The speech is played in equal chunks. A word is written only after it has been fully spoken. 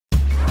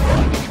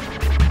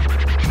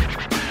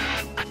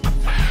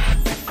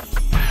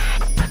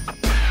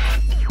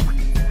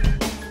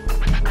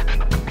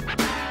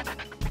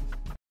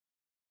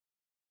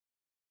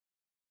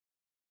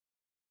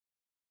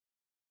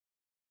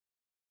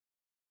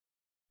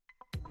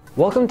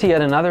Welcome to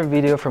yet another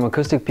video from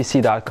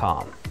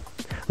acousticpc.com.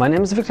 My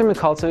name is Viktor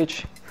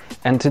Mikhalcevic,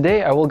 and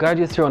today I will guide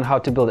you through on how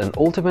to build an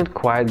ultimate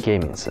quiet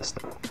gaming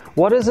system.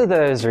 What is it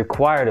that is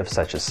required of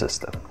such a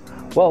system?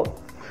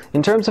 Well,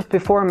 in terms of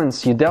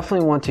performance, you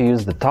definitely want to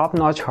use the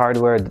top-notch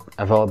hardware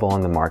available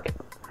on the market.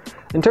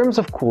 In terms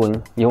of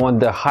cooling, you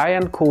want the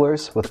high-end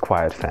coolers with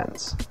quiet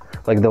fans,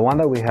 like the one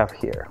that we have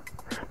here.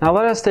 Now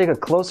let us take a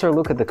closer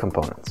look at the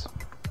components.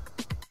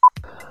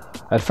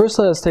 At first,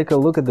 let us take a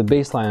look at the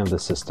baseline of the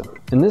system.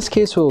 In this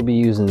case, we will be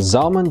using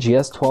Zalman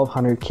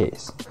GS1200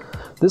 case.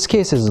 This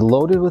case is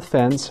loaded with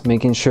fans,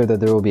 making sure that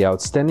there will be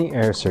outstanding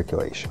air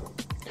circulation.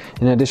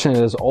 In addition,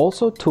 it is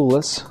also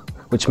toolless,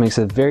 which makes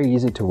it very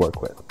easy to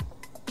work with.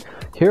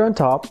 Here on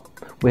top,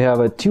 we have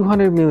a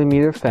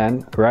 200mm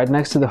fan right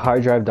next to the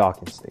hard drive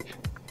docking station.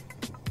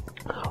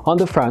 On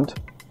the front,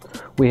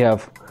 we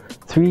have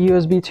 3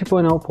 USB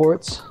 2.0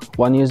 ports,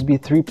 1 USB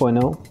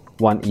 3.0,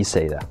 1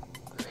 eSATA.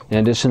 In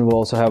addition, we'll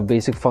also have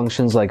basic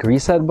functions like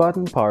reset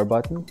button, power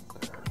button,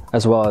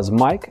 as well as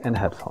mic and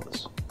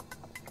headphones.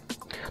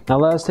 Now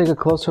let us take a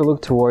closer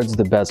look towards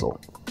the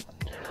bezel.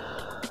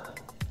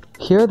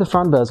 Here at the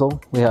front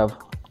bezel, we have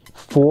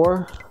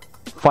 4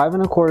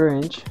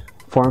 5¼ inch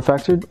form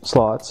factor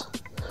slots,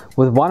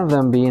 with one of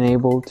them being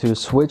able to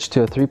switch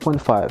to a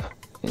 3.5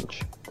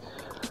 inch.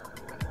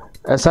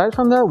 Aside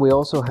from that, we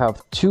also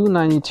have 2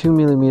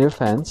 92mm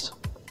fans,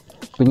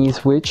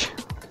 beneath which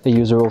the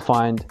user will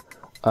find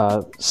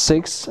a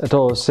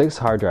total of 6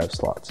 hard drive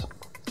slots,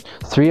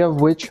 3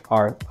 of which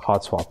are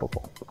hot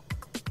swappable.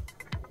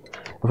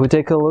 If we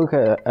take a look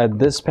at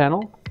this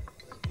panel,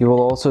 you will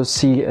also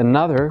see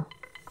another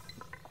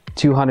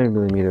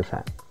 200mm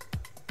fan.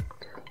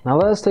 Now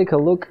let us take a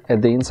look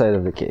at the inside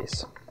of the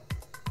case.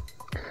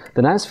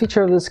 The nice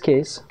feature of this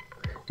case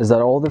is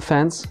that all the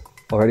fans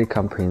already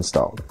come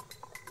pre-installed.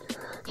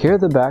 Here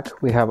at the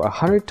back, we have a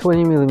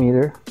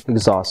 120mm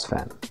exhaust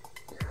fan.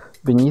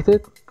 Beneath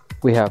it,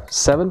 we have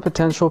 7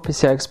 potential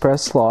PCI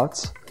Express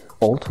slots,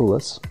 all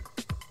toolless.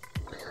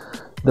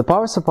 The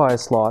power supply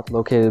slot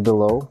located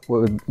below,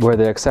 where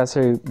the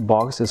accessory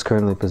box is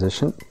currently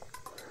positioned,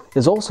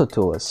 is also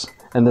toolless,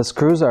 and the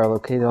screws are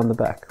located on the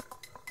back.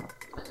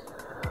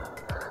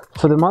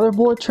 For the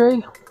motherboard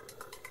tray,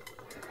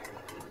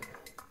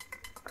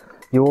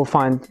 you will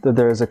find that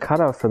there is a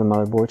cutout for the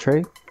motherboard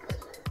tray,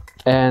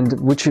 and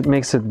which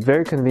makes it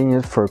very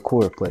convenient for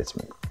cooler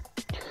placement.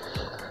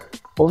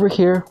 Over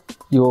here,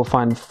 you will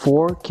find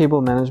 4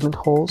 cable management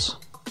holes.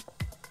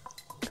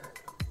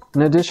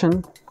 In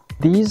addition,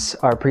 these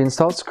are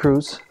pre-installed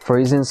screws for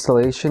easy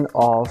installation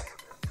of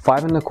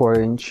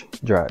 5¼ inch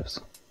drives.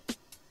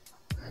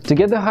 To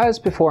get the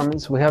highest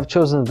performance, we have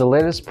chosen the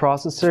latest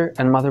processor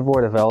and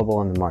motherboard available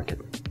on the market.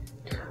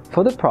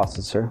 For the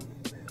processor,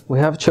 we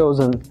have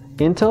chosen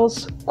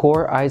Intel's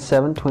Core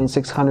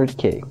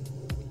i7-2600K.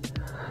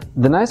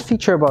 The nice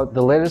feature about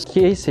the latest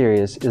K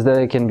series is that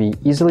it can be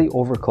easily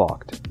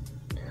overclocked.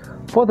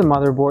 For the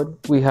motherboard,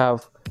 we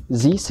have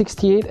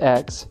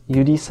Z68X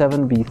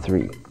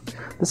UD7B3.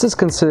 This is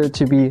considered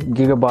to be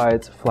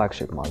Gigabyte's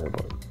flagship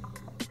motherboard.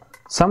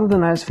 Some of the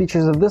nice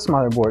features of this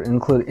motherboard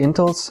include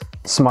Intel's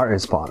Smart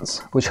Response,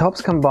 which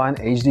helps combine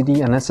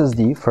HDD and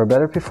SSD for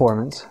better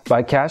performance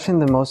by caching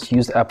the most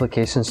used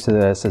applications to the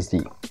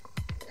SSD.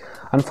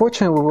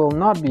 Unfortunately, we will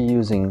not be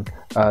using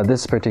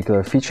this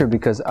particular feature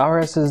because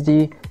our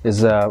SSD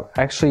is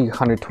actually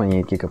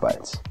 128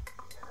 gigabytes.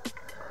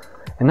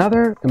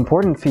 Another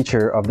important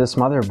feature of this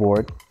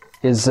motherboard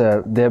is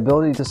the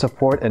ability to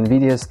support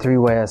NVIDIA's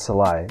 3-way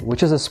SLI,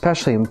 which is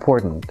especially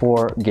important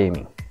for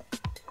gaming.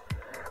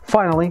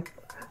 Finally,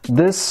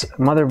 this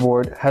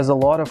motherboard has a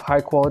lot of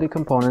high-quality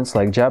components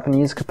like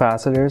Japanese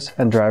capacitors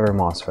and driver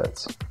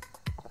MOSFETs.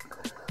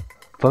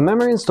 For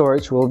memory and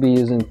storage, we'll be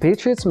using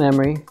Patriots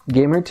Memory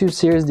Gamer 2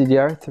 Series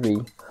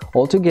DDR3.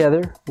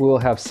 Altogether, we will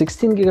have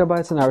 16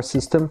 gigabytes in our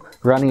system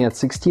running at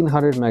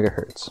 1600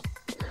 MHz.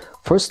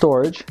 For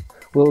storage,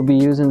 we'll be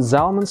using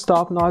Zalman's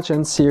top-notch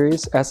N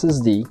series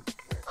SSD,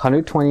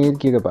 128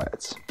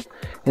 gigabytes.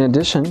 In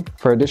addition,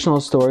 for additional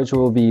storage,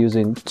 we'll be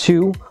using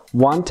 2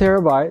 1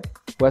 terabyte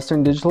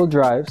Western Digital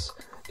drives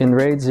in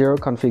RAID 0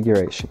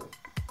 configuration.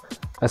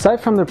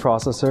 Aside from the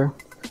processor,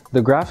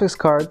 the graphics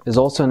card is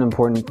also an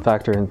important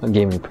factor in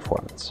gaming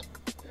performance.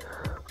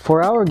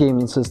 For our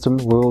gaming system,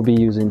 we will be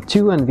using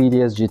 2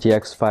 NVIDIA's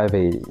GTX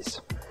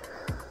 580s.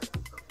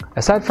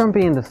 Aside from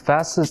being the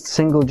fastest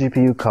single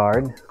GPU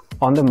card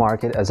on the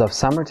market as of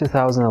summer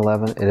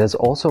 2011, it is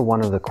also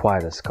one of the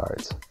quietest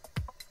cards.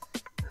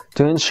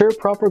 To ensure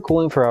proper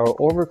cooling for our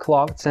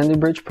overclocked Sandy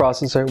Bridge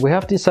processor, we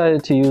have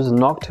decided to use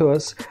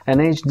Noctua's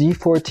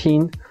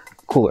NHD14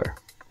 cooler.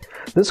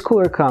 This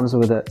cooler comes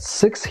with a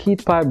 6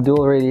 heat pipe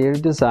dual radiator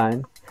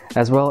design,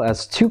 as well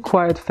as 2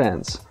 quiet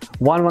fans,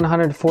 one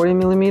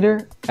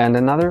 140mm and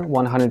another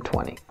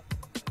 120.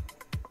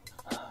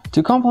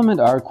 To complement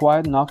our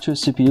quiet Noctua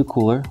CPU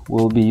cooler,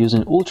 we'll be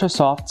using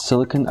ultra-soft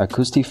silicon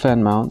acoustic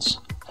fan mounts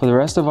for the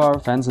rest of our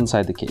fans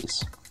inside the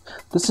case.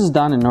 This is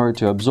done in order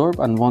to absorb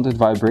unwanted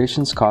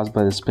vibrations caused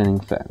by the spinning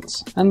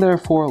fans, and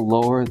therefore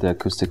lower the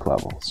acoustic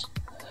levels.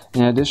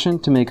 In addition,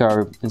 to make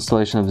our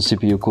installation of the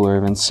CPU cooler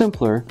even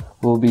simpler,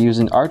 we'll be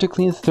using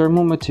ArcticClean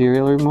Thermal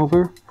Material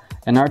Remover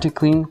and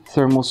ArcticClean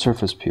Thermal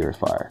Surface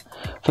Purifier.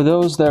 For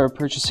those that are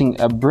purchasing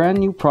a brand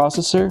new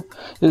processor,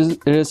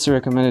 it is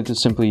recommended to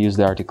simply use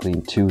the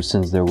ArcticClean 2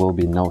 since there will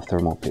be no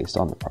thermal paste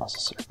on the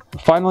processor.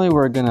 Finally,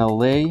 we're going to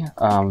lay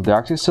the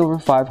Arctic Silver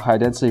 5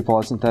 high-density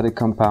polysynthetic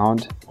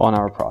compound on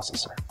our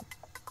processor.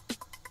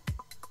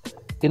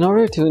 In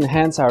order to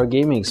enhance our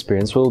gaming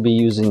experience, we'll be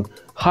using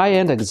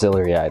high-end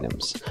auxiliary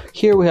items.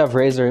 Here we have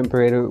Razer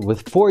Imperator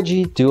with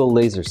 4G dual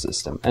laser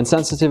system and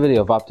sensitivity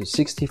of up to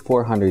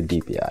 6400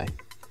 dpi.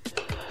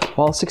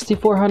 While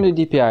 6400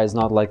 dpi is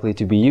not likely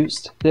to be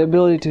used, the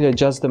ability to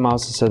adjust the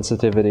mouse's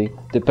sensitivity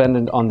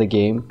dependent on the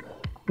game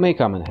may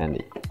come in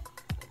handy.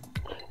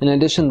 In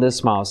addition,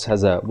 this mouse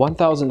has a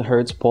 1000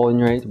 Hz polling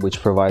rate,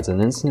 which provides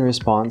an instant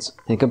response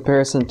in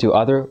comparison to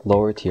other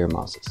lower tier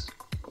mouses.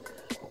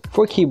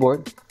 For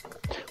keyboard,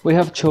 we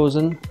have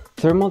chosen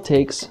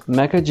Thermaltake's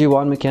Mecha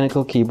G1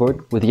 mechanical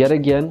keyboard with yet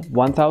again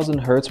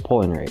 1000 Hz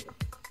polling rate.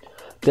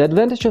 The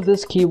advantage of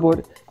this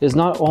keyboard is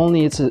not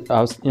only in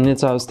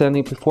its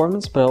outstanding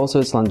performance, but also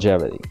its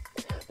longevity.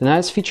 The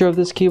nice feature of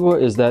this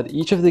keyboard is that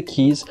each of the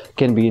keys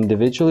can be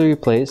individually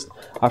replaced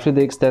after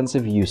the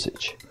extensive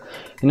usage.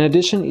 In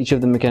addition, each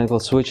of the mechanical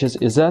switches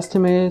is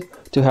estimated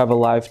to have a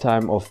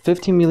lifetime of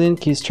 50 million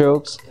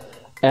keystrokes,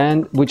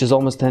 which is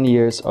almost 10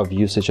 years of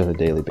usage on a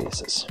daily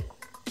basis.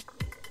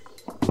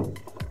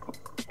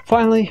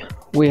 Finally,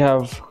 we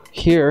have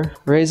here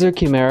Razer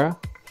Chimera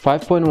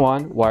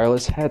 5.1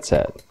 wireless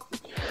headset.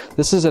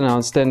 This is an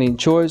outstanding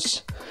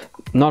choice,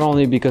 not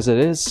only because it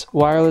is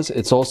wireless,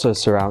 it's also a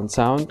surround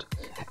sound,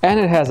 and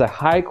it has a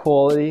high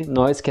quality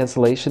noise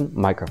cancellation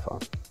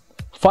microphone.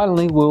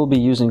 Finally, we will be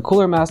using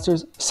Cooler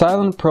Master's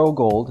Silent Pro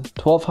Gold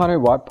 1200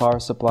 watt power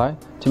supply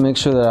to make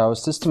sure that our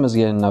system is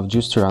getting enough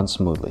juice to run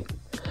smoothly.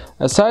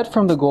 Aside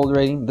from the gold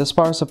rating, this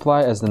power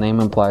supply, as the name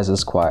implies,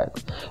 is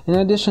quiet. In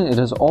addition, it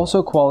is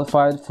also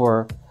qualified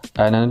for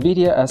an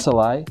NVIDIA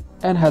SLI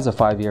and has a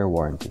 5-year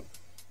warranty.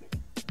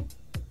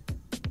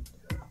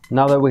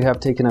 Now that we have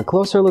taken a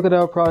closer look at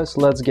our products,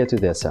 let's get to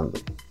the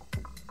assembly.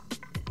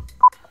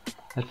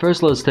 At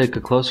first, let's take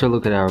a closer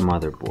look at our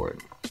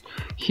motherboard.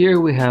 Here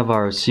we have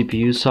our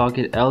CPU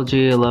socket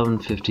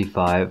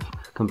LJ1155,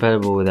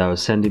 compatible with our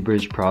Sandy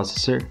Bridge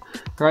processor.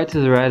 Right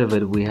to the right of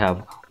it, we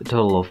have a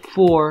total of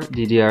 4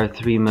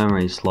 DDR3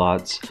 memory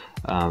slots,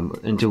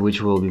 into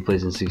which we'll be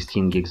placing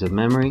 16 gigs of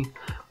memory.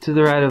 To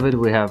the right of it,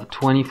 we have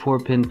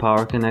 24-pin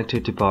power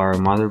connector to power our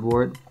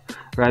motherboard.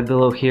 Right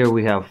below here,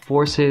 we have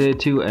 4 SATA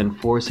 2 and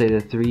 4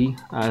 SATA 3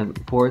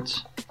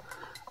 ports.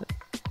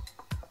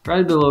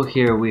 Right below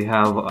here, we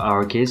have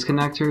our case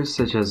connectors,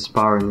 such as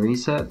power and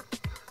reset.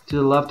 To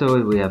the left of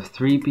it, we have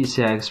 3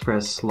 PCI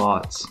Express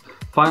slots.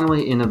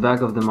 Finally, in the back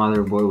of the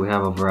motherboard, we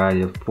have a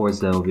variety of ports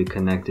that will be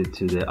connected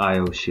to the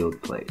I/O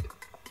shield plate.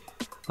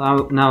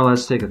 Now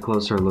let's take a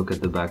closer look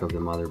at the back of the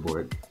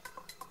motherboard.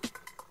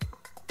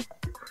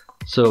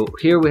 So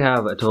here we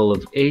have a total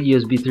of 8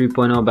 USB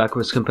 3.0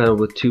 backwards compatible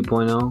with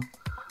 2.0,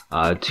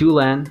 2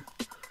 LAN,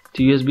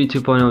 2 USB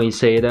 2.0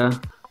 eSATA,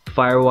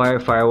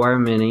 Firewire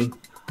Mini,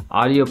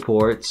 audio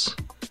ports,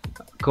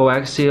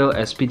 coaxial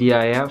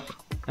SPDIF,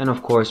 and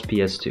of course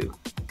PS2.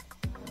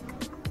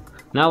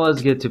 Now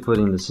let's get to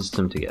putting the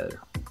system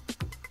together.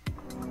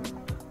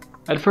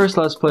 At first,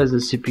 let's place the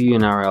CPU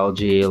in our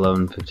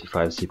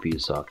LJ1155 CPU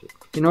socket.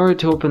 In order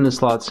to open the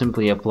slot,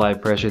 simply apply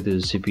pressure to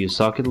the CPU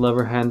socket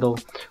lever handle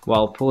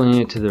while pulling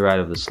it to the right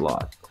of the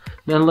slot.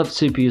 Then lift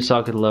CPU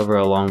socket lever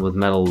along with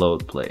metal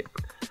load plate.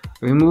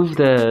 Remove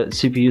the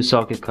CPU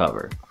socket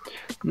cover.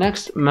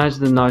 Next, match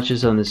the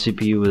notches on the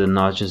CPU with the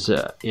notches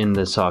in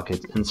the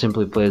socket and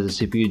simply place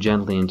the CPU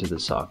gently into the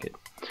socket.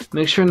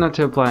 Make sure not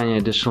to apply any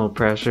additional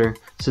pressure,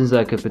 since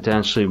that could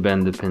potentially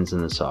bend the pins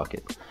in the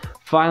socket.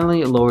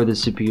 Finally, lower the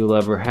CPU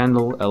lever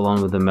handle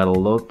along with the metal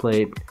load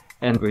plate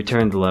and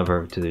return the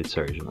lever to its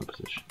original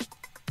position.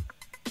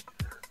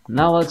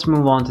 Now let's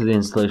move on to the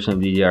installation of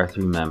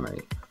DDR3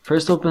 memory.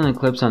 First, open the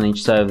clips on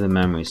each side of the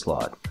memory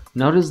slot.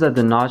 Notice that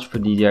the notch for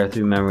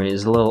DDR3 memory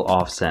is a little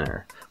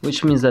off-center,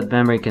 which means that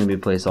memory can be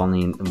placed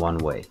only in one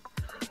way.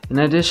 In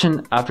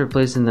addition, after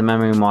placing the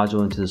memory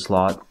module into the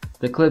slot,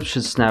 the clip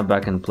should snap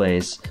back in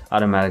place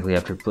automatically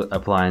after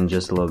applying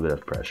just a little bit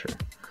of pressure.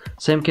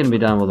 Same can be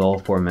done with all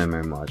 4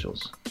 memory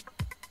modules.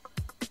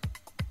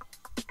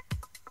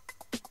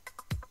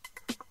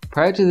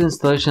 Prior to the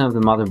installation of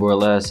the motherboard,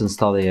 let us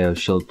install the I/O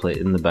shield plate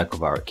in the back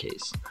of our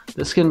case.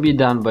 This can be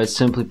done by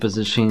simply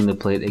positioning the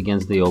plate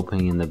against the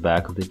opening in the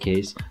back of the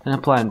case and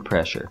applying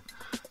pressure.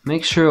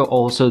 Make sure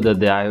also that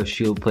the I/O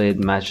shield plate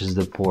matches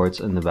the ports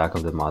in the back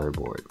of the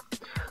motherboard.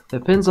 The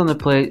pins on the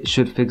plate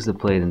should fix the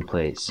plate in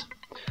place.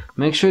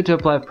 Make sure to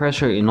apply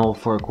pressure in all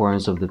 4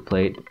 corners of the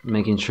plate,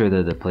 making sure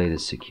that the plate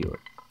is secure.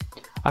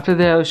 After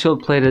the I/O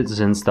shield plate is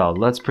installed,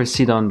 let's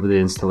proceed on with the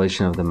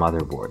installation of the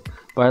motherboard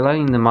by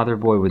aligning the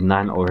motherboard with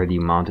 9 already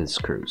mounted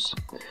screws.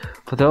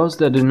 For those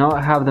that do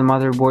not have the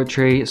motherboard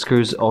tray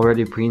screws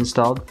already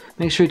pre-installed,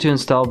 make sure to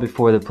install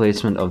before the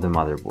placement of the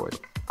motherboard.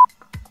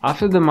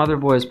 After the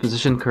motherboard is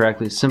positioned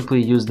correctly,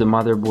 simply use the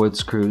motherboard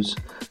screws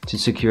to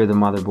secure the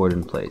motherboard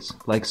in place,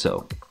 like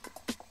so.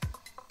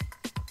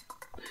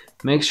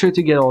 Make sure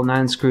to get all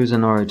 9 screws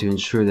in order to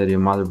ensure that your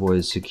motherboard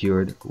is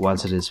secured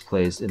once it is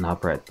placed in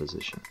upright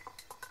position.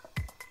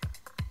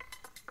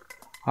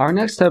 Our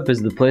next step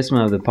is the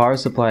placement of the power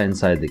supply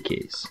inside the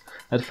case.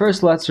 At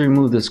first, let's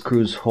remove the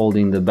screws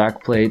holding the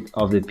backplate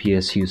of the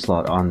PSU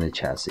slot on the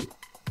chassis.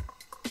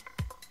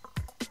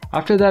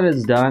 After that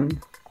is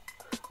done,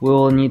 we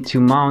will need to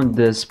mount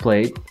this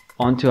plate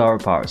onto our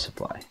power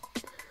supply.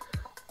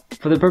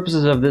 For the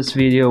purposes of this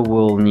video,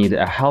 we'll need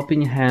a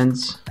helping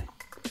hands.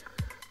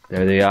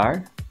 There they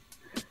are.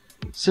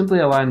 Simply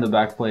align the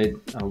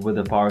backplate with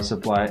the power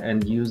supply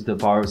and use the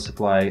power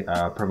supply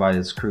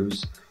provided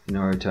screws in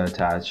order to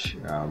attach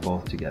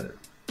both together.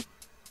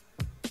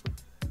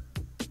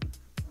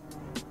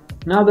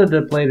 Now that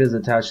the plate is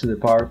attached to the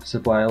power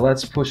supply,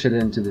 let's push it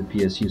into the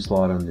PSU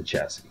slot on the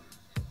chassis.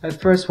 At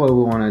first, what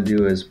we want to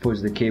do is push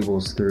the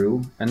cables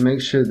through and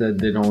make sure that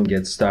they don't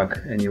get stuck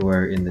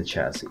anywhere in the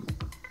chassis.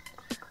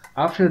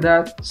 After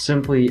that,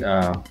 simply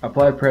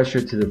apply pressure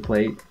to the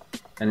plate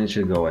and it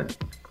should go in.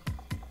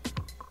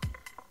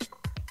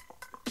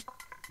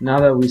 Now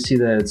that we see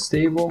that it's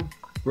stable,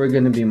 we're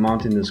going to be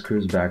mounting the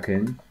screws back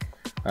in.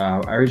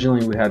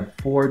 Originally we had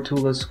 4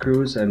 toolless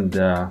screws, and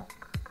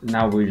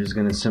now we're just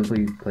going to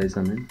simply place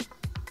them in.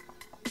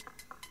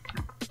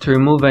 To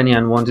remove any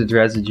unwanted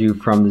residue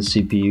from the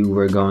CPU,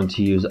 we're going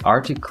to use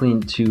Arctic Clean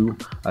 2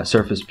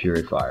 surface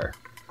purifier.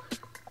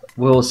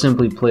 We'll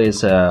simply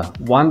place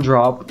 1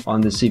 drop on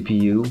the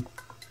CPU,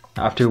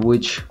 after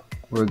which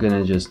we're going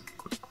to just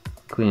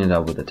clean it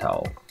up with a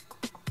towel.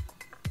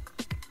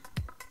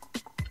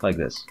 Like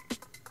this.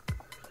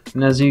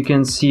 And as you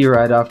can see,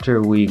 right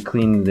after we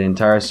clean the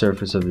entire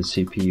surface of the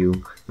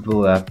CPU, it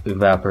will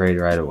evaporate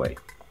right away.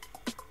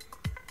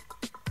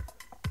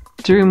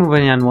 To remove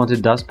any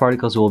unwanted dust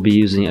particles, we'll be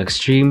using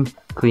Extreme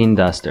Clean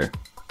Duster.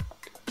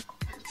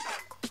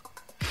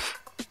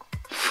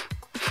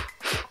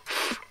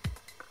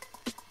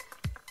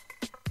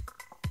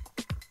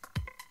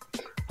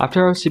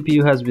 After our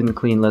CPU has been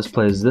cleaned, let's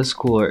place this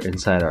cooler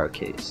inside our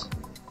case.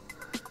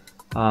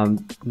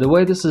 The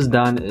way this is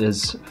done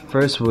is,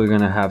 first we're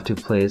going to have to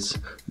place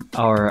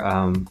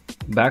our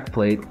back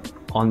plate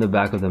on the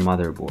back of the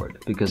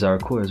motherboard because our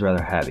cooler is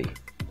rather heavy.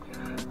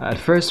 At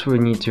first we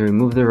need to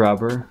remove the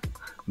rubber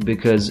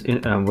because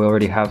we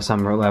already have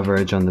some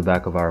leverage on the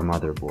back of our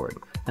motherboard,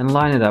 and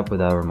line it up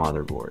with our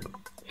motherboard.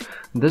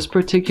 This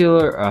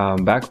particular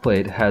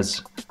backplate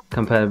has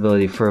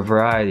compatibility for a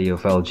variety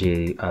of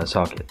LGA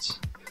sockets.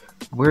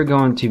 We're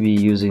going to be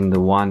using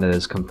the one that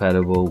is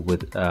compatible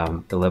with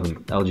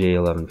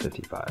LGA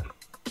 1155.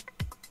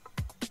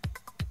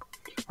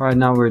 Alright,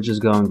 now we're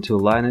just going to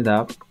line it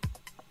up,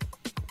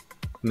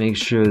 make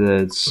sure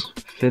that it's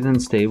fit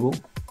and stable,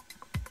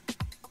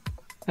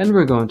 and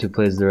we're going to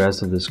place the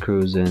rest of the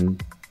screws in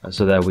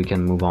so that we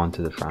can move on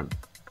to the front.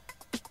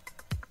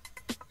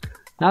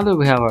 Now that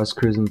we have our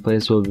screws in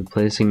place, we'll be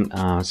placing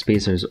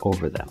spacers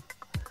over them.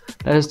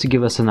 That is to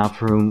give us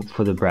enough room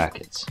for the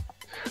brackets.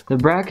 The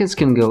brackets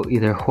can go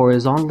either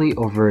horizontally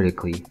or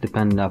vertically,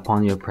 depending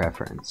upon your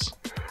preference.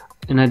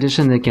 In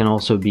addition, they can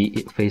also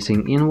be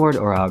facing inward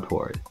or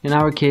outward. In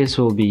our case,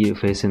 we'll be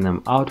facing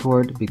them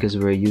outward because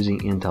we're using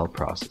Intel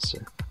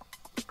processor.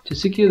 To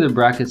secure the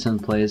brackets in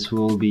place, we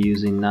will be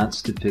using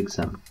nuts to fix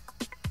them.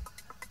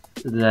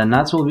 The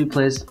nuts will be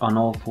placed on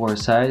all 4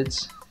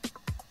 sides.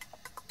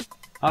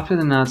 After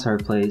the nuts are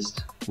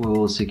placed, we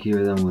will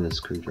secure them with a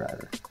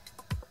screwdriver.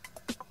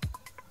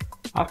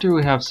 After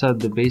we have set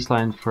the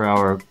baseline for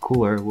our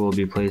cooler, we'll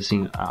be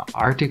placing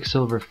Arctic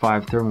Silver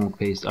 5 thermal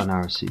paste on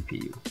our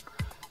CPU.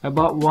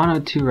 About 1 or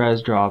 2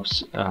 rise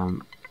drops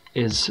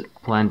is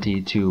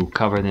plenty to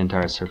cover the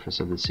entire surface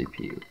of the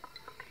CPU.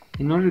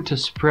 In order to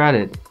spread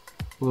it,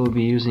 we'll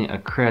be using a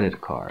credit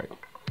card,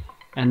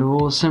 and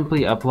we'll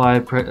simply apply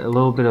a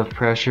little bit of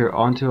pressure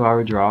onto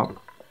our drop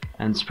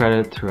and spread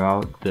it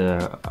throughout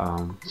the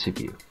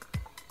CPU.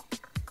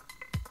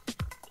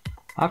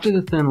 After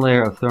the thin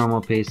layer of thermal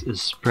paste is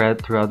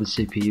spread throughout the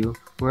CPU,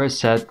 we're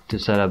set to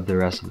set up the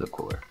rest of the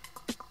cooler.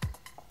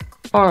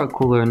 Our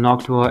cooler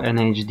Noctua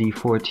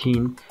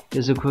NHD14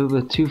 is equipped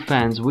with 2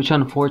 fans, which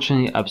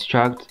unfortunately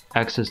obstruct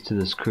access to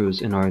the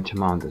screws in order to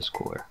mount this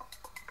cooler.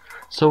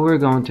 So we're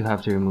going to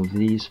have to remove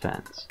these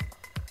fans.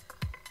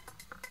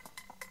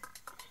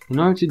 In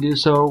order to do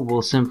so,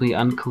 we'll simply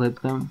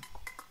unclip them.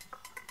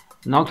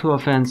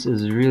 Noctua fans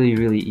is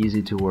really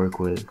easy to work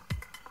with.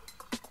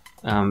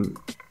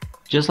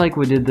 Just like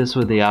we did this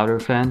with the outer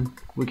fan,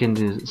 we can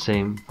do the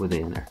same with the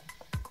inner.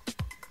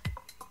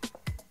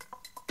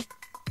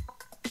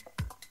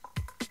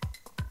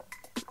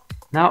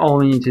 Now all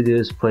we need to do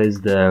is place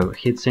the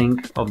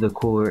heatsink of the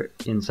cooler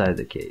inside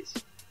the case.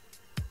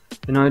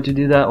 In order to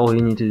do that, all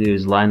you need to do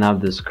is line up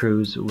the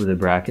screws with the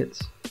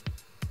brackets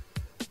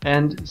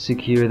and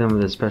secure them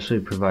with a specially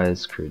provided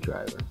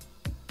screwdriver.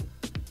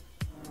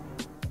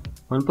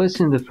 When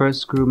placing the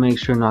first screw, make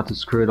sure not to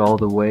screw it all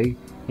the way.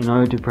 in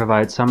order to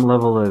provide some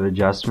level of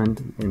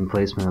adjustment in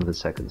placement of the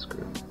second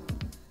screw.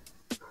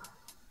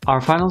 Our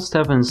final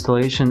step in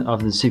installation of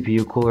the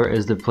CPU cooler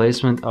is the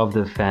placement of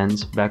the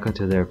fans back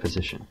into their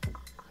position.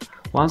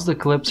 Once the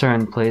clips are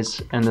in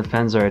place and the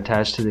fans are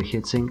attached to the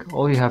heatsink,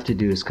 all you have to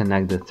do is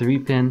connect the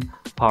 3-pin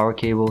power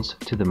cables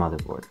to the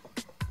motherboard.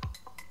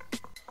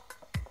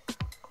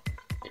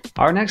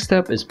 Our next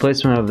step is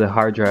placement of the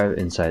hard drive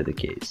inside the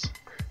case.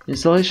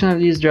 Installation of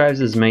these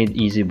drives is made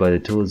easy by the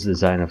tools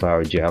design of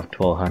our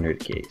GF1200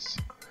 case.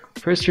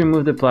 First,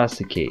 remove the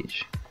plastic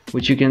cage,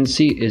 which you can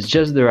see is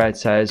just the right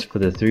size for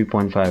the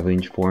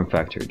 3.5-inch form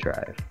factor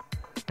drive.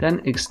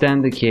 Then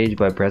extend the cage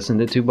by pressing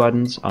the 2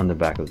 buttons on the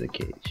back of the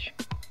cage.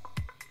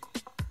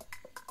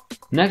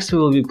 Next, we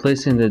will be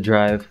placing the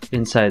drive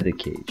inside the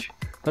cage,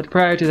 but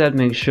prior to that,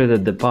 make sure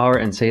that the power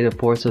and SATA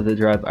ports of the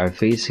drive are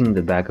facing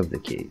the back of the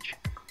cage.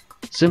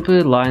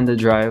 Simply line the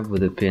drive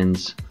with the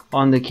pins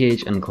on the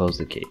cage and close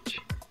the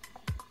cage.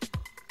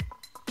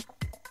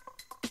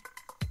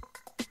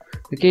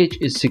 The cage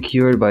is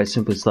secured by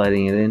simply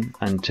sliding it in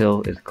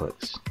until it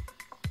clicks.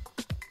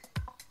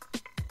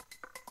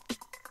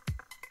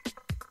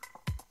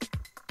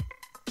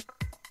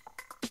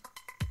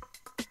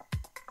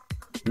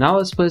 Now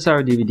let's place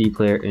our DVD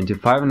player into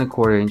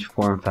 5¼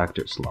 form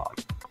factor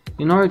slot.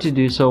 In order to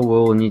do so, we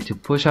will need to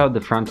push out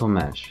the frontal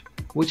mesh,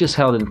 which is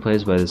held in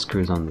place by the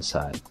screws on the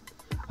side.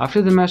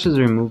 After the mesh is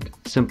removed,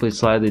 simply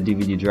slide the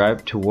DVD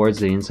drive towards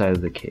the inside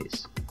of the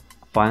case.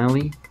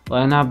 Finally,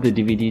 line up the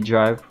DVD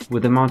drive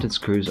with the mounted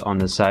screws on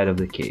the side of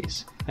the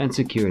case and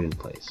secure it in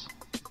place.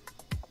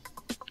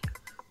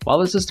 While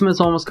the system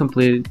is almost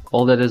completed,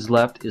 all that is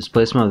left is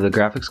placement of the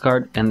graphics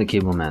card and the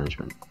cable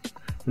management.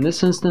 In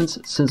this instance,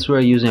 since we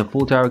are using a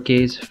full tower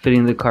case,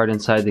 fitting the card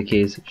inside the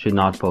case should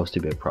not pose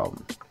to be a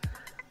problem.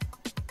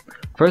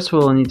 First, we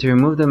will need to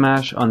remove the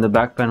mesh on the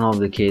back panel of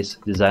the case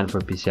designed for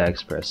PCI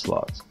Express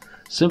slots.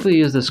 Simply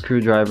use the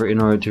screwdriver in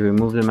order to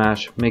remove the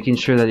mesh, making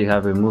sure that you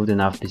have removed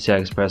enough PCI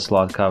Express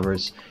slot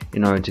covers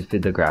in order to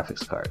fit the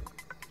graphics card.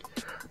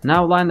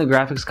 Now line the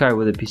graphics card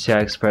with the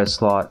PCI Express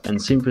slot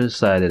and simply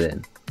slide it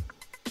in.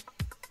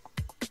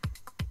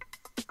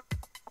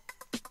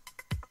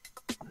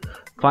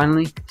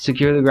 Finally,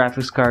 secure the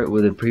graphics card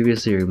with the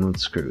previously removed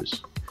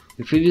screws.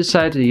 If you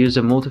decide to use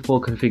a multiple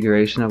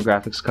configuration of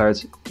graphics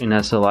cards in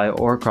SLI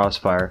or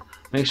Crossfire,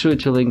 make sure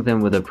to link them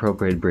with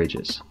appropriate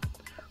bridges.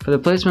 For the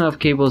placement of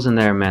cables and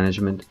their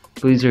management,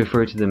 please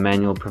refer to the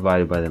manual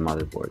provided by the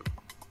motherboard.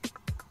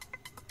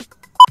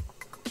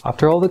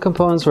 After all the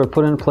components were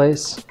put in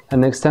place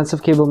and the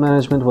extensive cable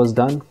management was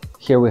done,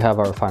 here we have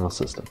our final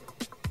system.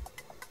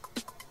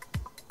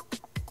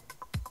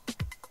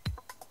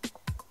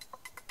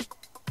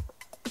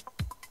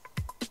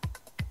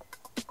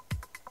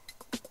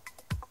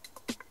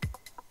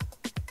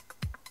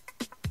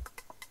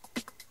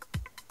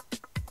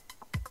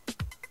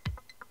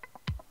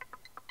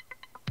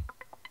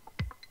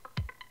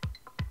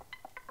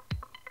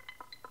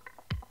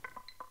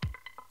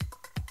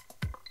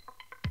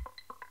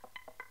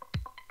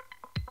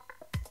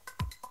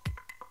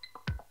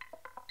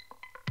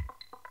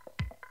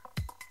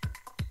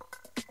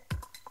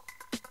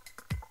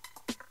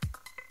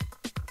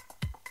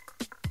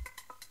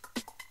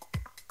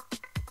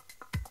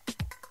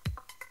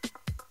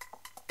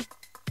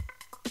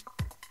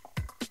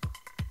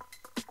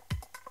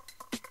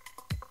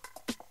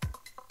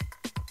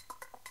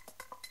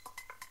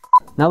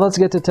 Now let's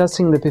get to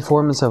testing the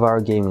performance of our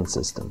gaming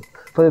system.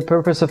 For the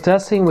purpose of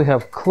testing, we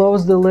have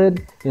closed the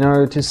lid in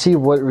order to see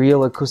what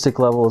real acoustic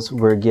levels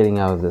we're getting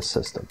out of this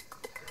system.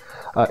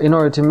 In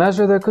order to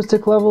measure the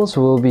acoustic levels,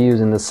 we'll be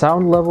using the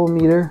sound level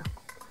meter.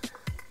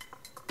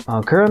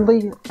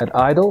 Currently at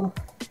idle,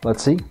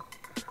 let's see,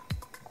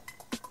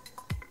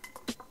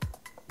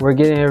 we're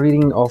getting a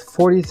reading of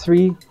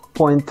 43.3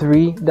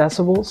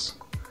 decibels.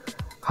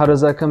 How does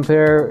that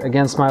compare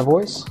against my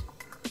voice?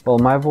 Well,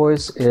 my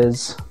voice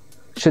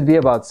should be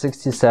about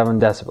 67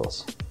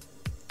 decibels.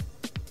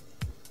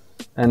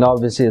 And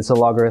obviously it's a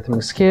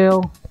logarithmic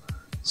scale,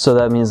 so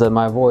that means that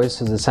my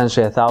voice is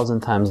essentially 1,000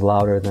 times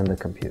louder than the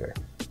computer.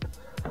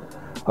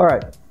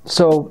 Alright,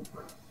 so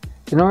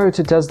in order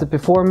to test the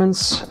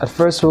performance, at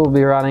first we'll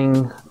be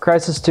running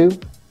Crysis 2.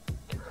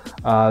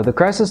 The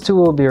Crysis 2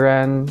 will be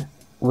ran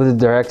with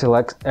the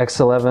DirectX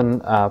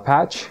X11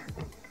 patch,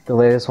 the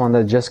latest one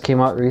that just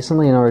came out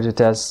recently, in order to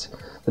test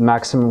the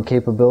maximum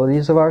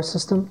capabilities of our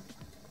system.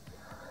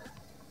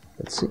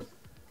 Let's see.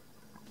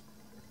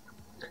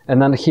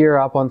 And then here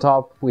up on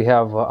top we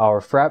have our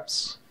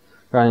fraps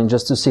running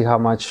just to see how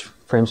much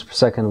frames per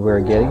second we're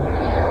getting.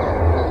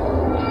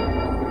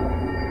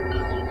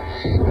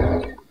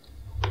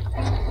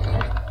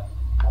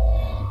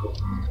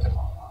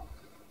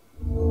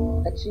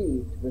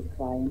 Achieved with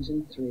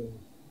CryEngine 3.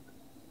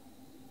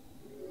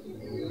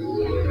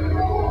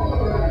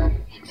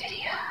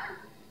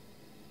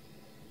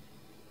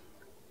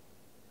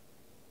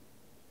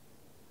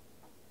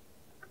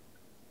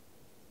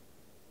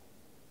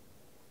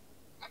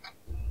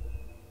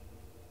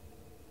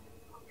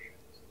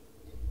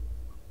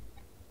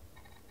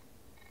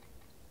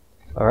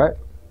 Alright,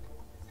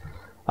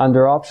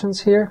 Under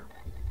options here,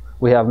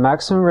 we have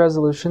maximum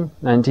resolution,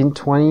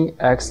 1920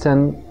 x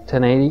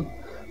 1080,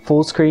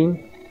 full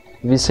screen,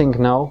 VSync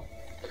no.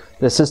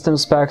 The system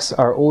specs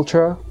are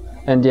ultra,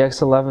 and the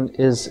X11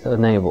 is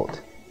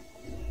enabled.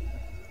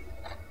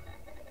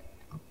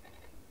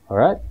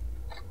 Alright,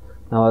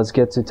 now let's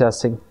get to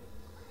testing.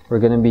 We're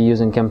going to be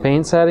using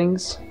campaign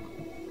settings.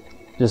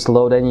 Just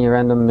load any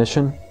random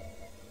mission.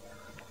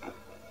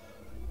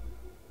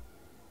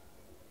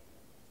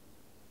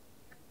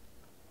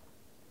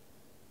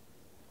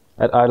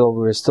 At idle,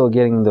 we're still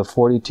getting the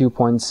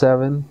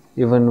 42.7,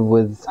 even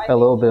with a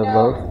little bit of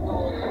load.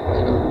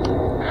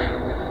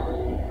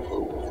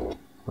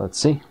 Let's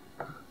see.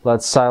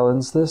 Let's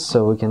silence this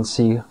so we can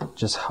see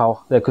just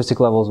how the acoustic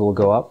levels will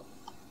go up.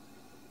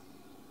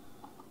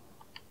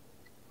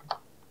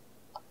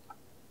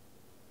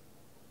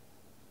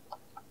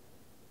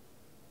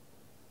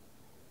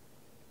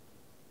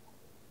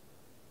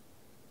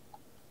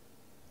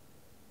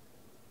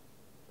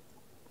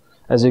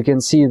 As you can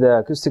see, the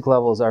acoustic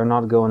levels are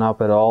not going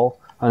up at all.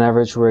 On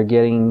average, we're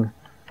getting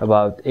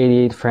about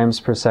 88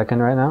 frames per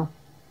second right now.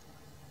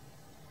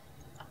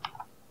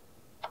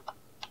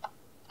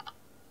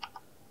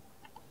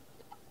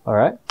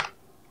 Alright,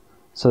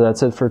 so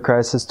that's it for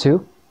Crysis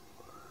 2.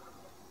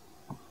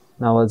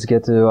 Now let's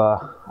get to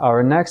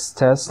our next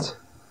test,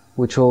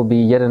 which will be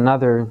yet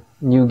another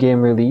new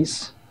game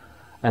release,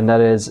 and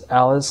that is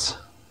Alice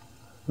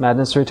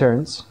Madness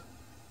Returns.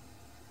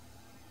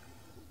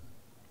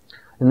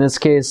 In this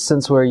case,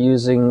 since we're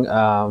using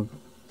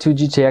two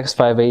GTX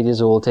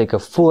 580s, we'll take a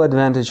full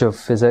advantage of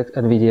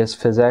NVIDIA's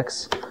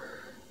physics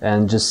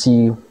and just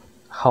see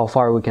how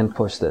far we can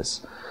push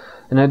this.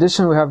 In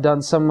addition, we have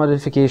done some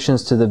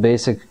modifications to the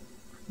basic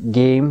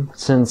game.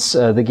 Since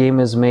the game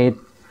is made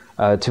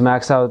to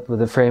max out with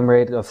a frame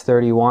rate of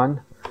 31,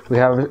 we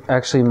have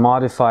actually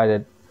modified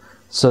it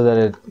so that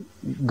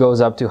it goes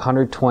up to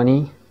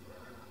 120.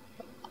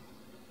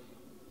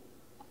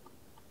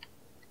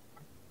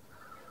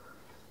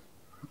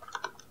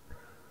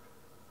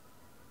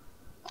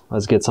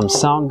 Let's get some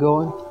sound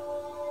going.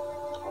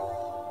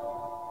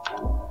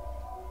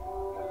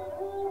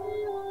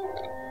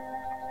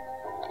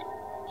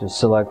 Just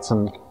select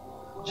some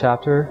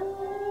chapter.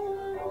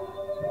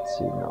 Let's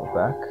see, now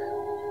back.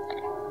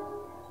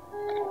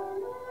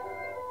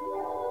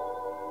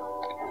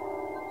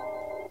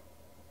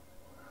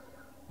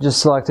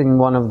 Just selecting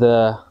one of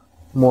the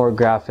more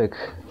graphic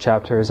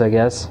chapters, I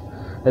guess.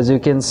 As you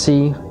can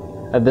see,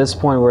 at this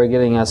point we're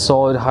getting a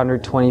solid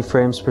 120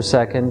 frames per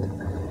second,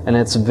 and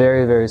it's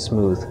very, very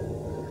smooth.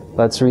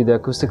 Let's read the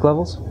acoustic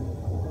levels.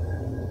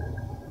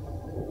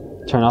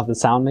 Turn off the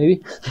sound,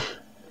 maybe.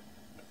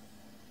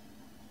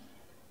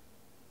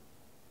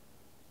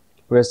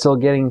 We're still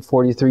getting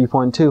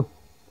 43.2.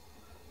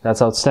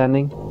 That's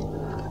outstanding.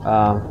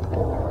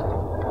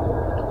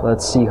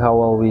 Let's see how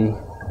well we...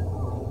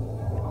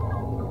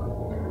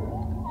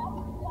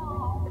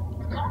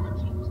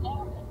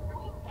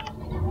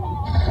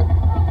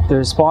 The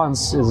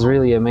response is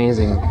really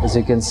amazing. As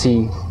you can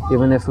see,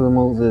 even if we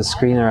move the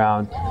screen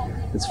around,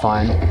 it's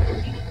fine.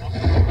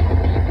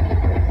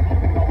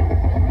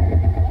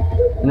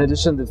 In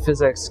addition, the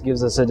physics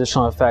gives us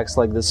additional effects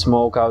like the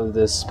smoke out of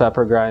this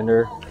pepper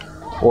grinder,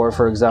 or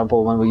for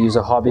example, when we use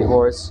a hobby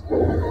horse,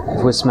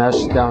 if we smash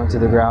it down to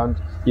the ground,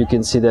 you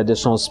can see the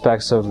additional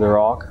specs of the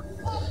rock.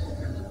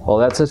 Well,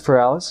 that's it for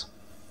Alice.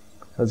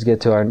 Let's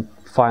get to our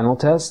final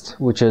test,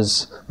 which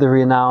is the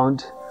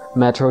renowned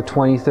Metro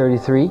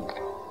 2033.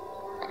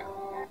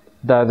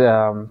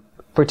 That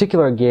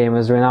particular game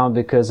is renowned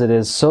because it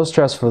is so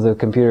stressful for the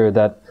computer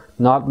that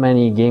not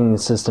many gaming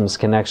systems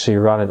can actually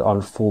run it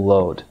on full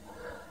load.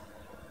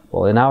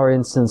 Well, in our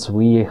instance,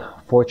 we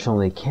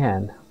fortunately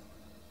can.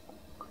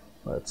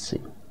 Let's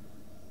see.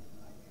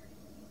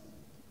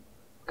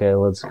 Okay,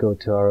 let's go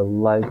to our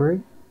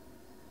library.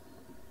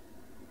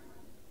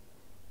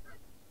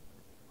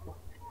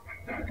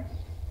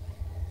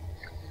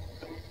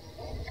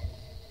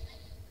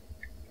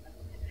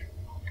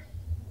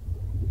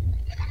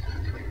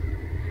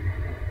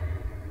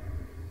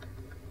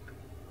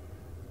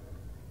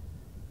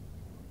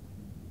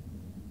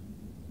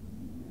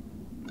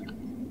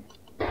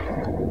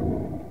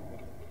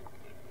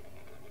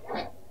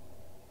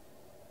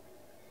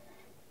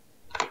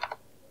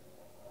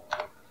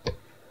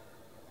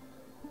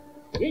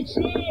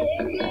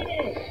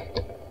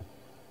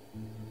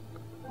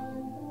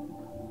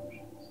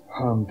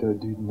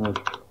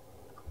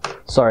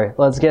 Sorry,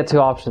 let's get to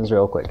options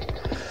real quick.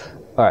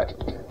 Alright.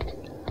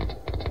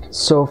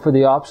 So for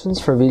the options,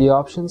 for video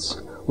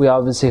options, we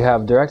obviously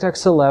have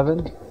DirectX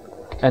 11,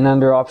 and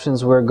under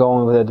options we're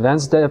going with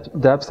advanced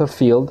depth of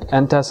field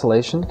and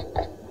tessellation.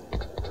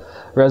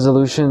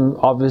 Resolution,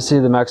 obviously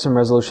the maximum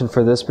resolution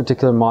for this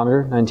particular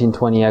monitor,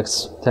 1920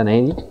 x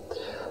 1080.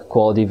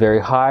 Quality very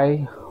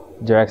high,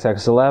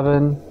 DirectX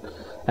 11,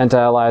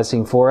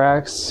 anti-aliasing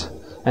 4x,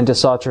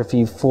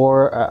 anisotropy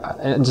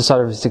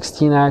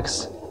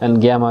 16x, and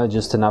gamma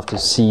just enough to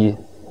see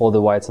all the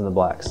whites and the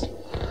blacks.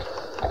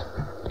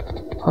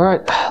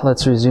 Alright,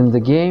 let's resume the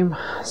game,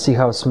 see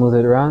how smooth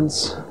it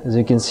runs. As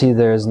you can see,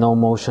 there is no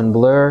motion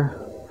blur,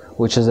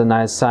 which is a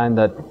nice sign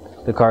that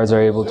the cards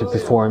are able to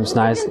perform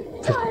nicely.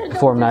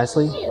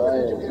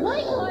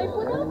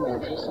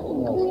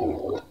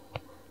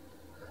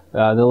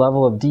 The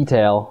level of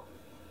detail,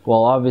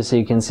 well, obviously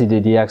you can see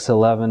the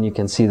DX11, you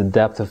can see the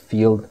depth of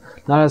field,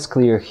 not as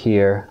clear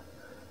here,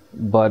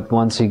 but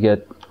once you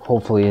get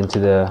hopefully into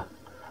the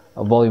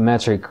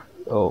volumetric,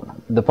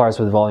 the parts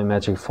with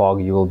volumetric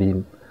fog, you will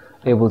be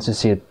able to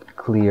see it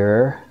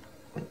clearer.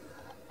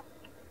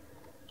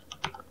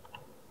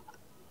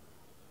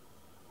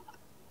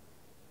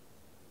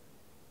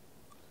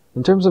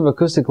 In terms of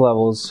acoustic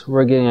levels,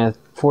 we're getting at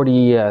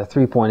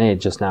 43.8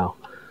 just now.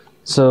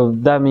 So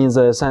that means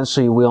that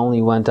essentially we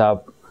only went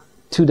up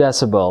 2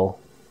 decibel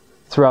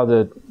throughout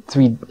the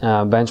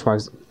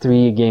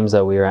 3 games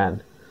that we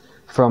ran,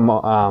 from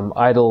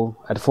idle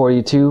at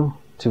 42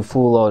 to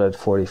full load at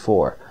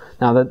 44.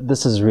 Now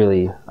this is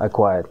really a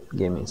quiet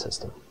gaming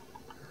system.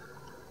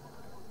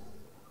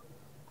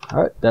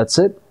 Alright, that's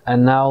it.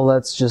 And now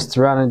let's just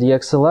run a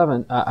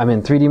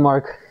 3D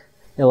Mark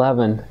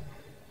 11,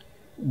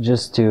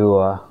 just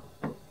to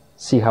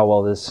see how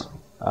well this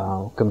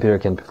computer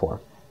can perform.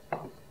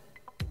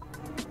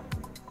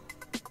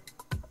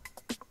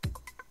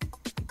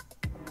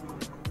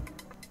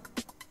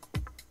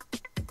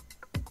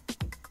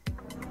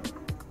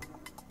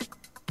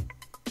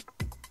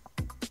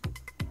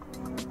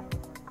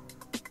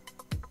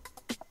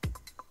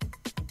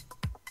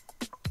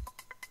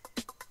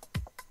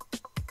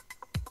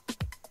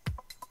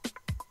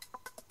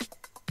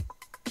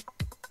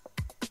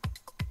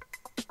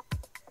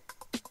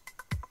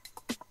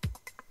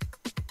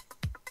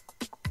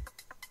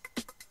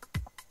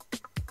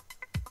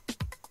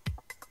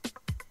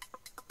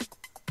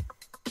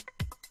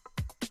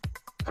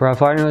 For our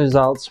final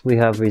results, we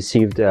have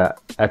received a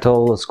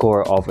total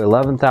score of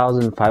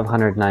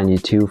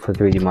 11,592 for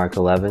 3D Mark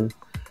 11,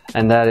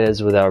 and that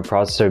is with our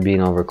processor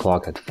being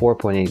overclocked at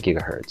 4.8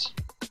 GHz.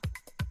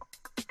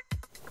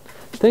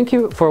 Thank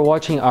you for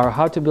watching our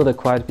How to Build a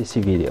Quiet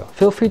PC video.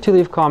 Feel free to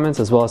leave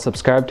comments as well as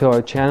subscribe to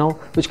our channel,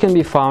 which can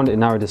be found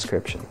in our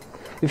description.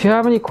 If you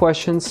have any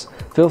questions,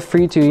 feel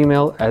free to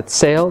email at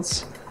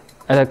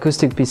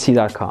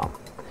sales@acousticpc.com.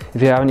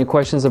 If you have any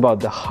questions about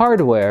the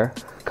hardware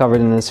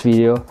covered in this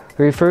video,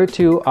 refer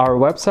to our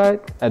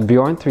website at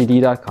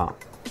bjorn3d.com.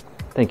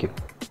 Thank you.